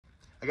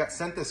I got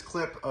sent this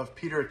clip of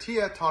Peter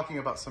Attia talking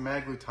about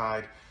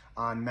semaglutide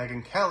on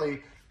Megyn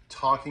Kelly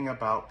talking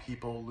about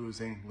people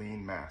losing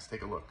lean mass.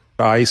 Take a look.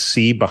 I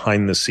see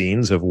behind the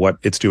scenes of what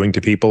it's doing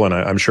to people, and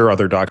I'm sure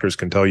other doctors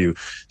can tell you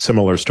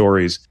similar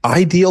stories.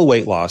 Ideal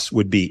weight loss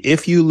would be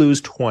if you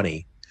lose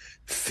 20,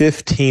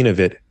 15 of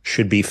it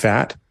should be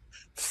fat,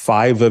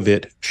 5 of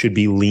it should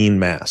be lean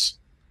mass.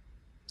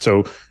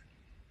 So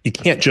you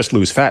can't just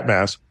lose fat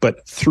mass,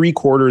 but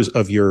 3/4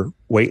 of your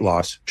weight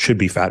loss should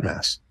be fat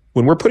mass.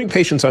 When we're putting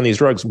patients on these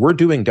drugs, we're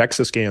doing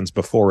DEXA scans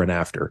before and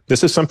after.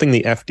 This is something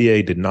the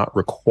FDA did not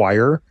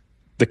require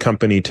the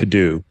company to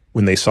do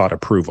when they sought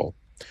approval.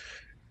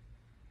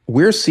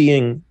 We're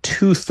seeing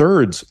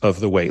 2/3 of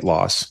the weight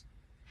loss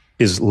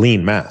is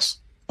lean mass.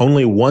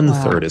 Only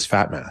 1/3 is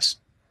fat mass.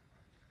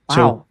 Wow.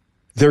 So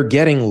they're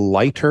getting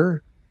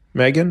lighter,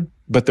 Megyn,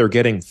 but they're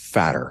getting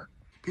fatter.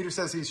 Peter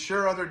says he's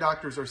sure other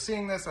doctors are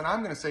seeing this, and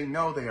I'm going to say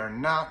no, they are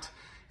not.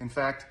 In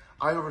fact,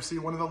 I oversee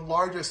one of the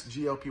largest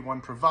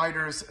GLP-1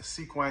 providers.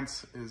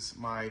 Sequence is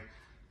my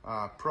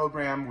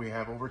program. We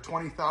have over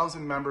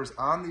 20,000 members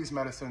on these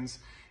medicines,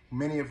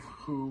 many of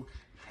who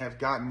have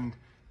gotten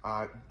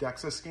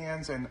DEXA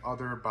scans and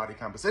other body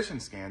composition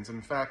scans. And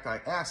in fact,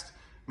 I asked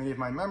many of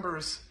my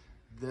members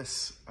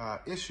this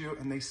issue,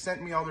 and they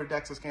sent me all their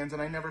DEXA scans,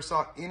 and I never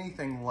saw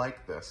anything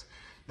like this.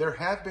 There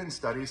have been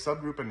studies,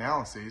 subgroup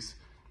analyses,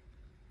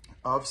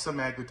 of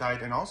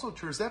semaglutide and also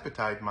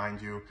tirzepatide,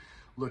 mind you,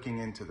 looking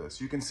into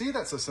this. You can see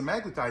that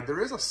semaglutide,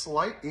 there is a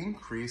slight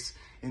increase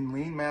in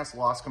lean mass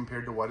loss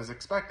compared to what is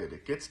expected.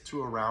 It gets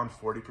to around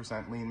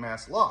 40% lean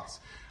mass loss.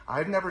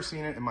 I've never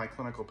seen it in my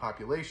clinical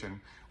population.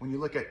 When you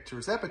look at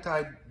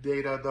tirzepatide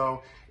data,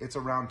 though, it's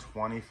around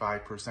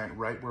 25%,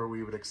 right where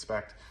we would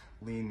expect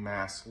lean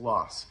mass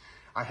loss.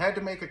 I had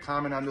to make a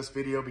comment on this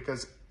video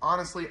because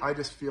honestly, I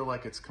just feel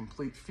like it's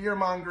complete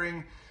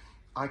fear-mongering.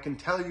 I can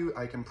tell you,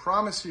 I can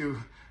promise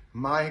you,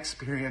 my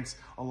experience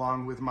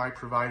along with my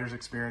provider's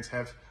experience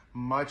have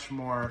much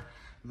more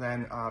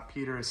than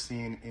Peter has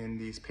seen in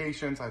these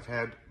patients. I've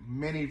had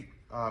many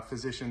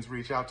physicians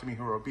reach out to me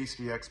who are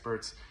obesity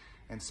experts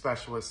and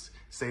specialists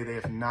say they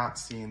have not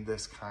seen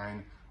this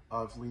kind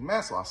of lean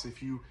mass loss.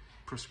 If you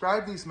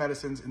prescribe these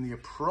medicines in the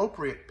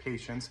appropriate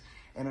patients,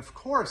 and of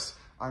course,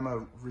 I'm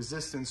a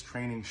resistance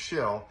training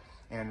shill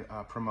and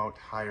promote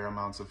higher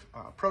amounts of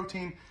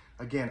protein.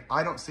 Again,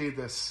 I don't see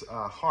this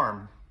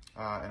harm,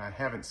 and I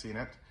haven't seen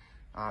it.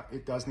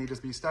 It does need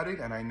to be studied,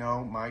 and I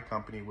know my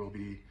company will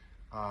be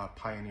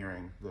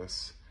pioneering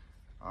this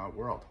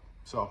world.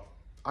 So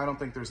I don't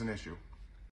think there's an issue.